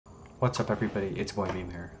What's up, everybody? It's Boy Meme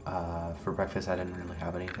here. For breakfast, I didn't really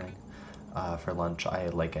have anything. For lunch, I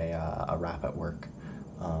had like a wrap at work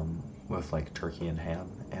with like turkey and ham.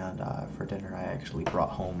 And for dinner, I actually brought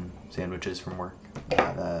home sandwiches from work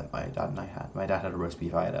that my dad and I had. My dad had a roast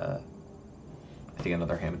beef. I had I think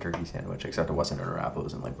another ham and turkey sandwich, except it wasn't in a wrap. It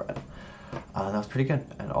was in like bread. That was pretty good.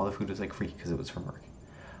 And all the food was like free because it was from work.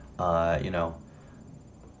 You know,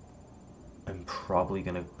 I'm probably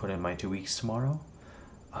gonna put in my 2 weeks tomorrow.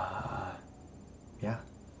 Yeah,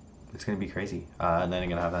 it's gonna be crazy. And then I'm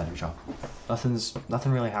gonna have that new job.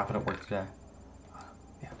 Nothing really happened at work today.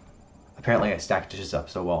 Yeah. Apparently I stacked dishes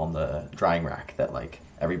up so well on the drying rack that like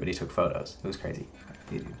everybody took photos. It was crazy.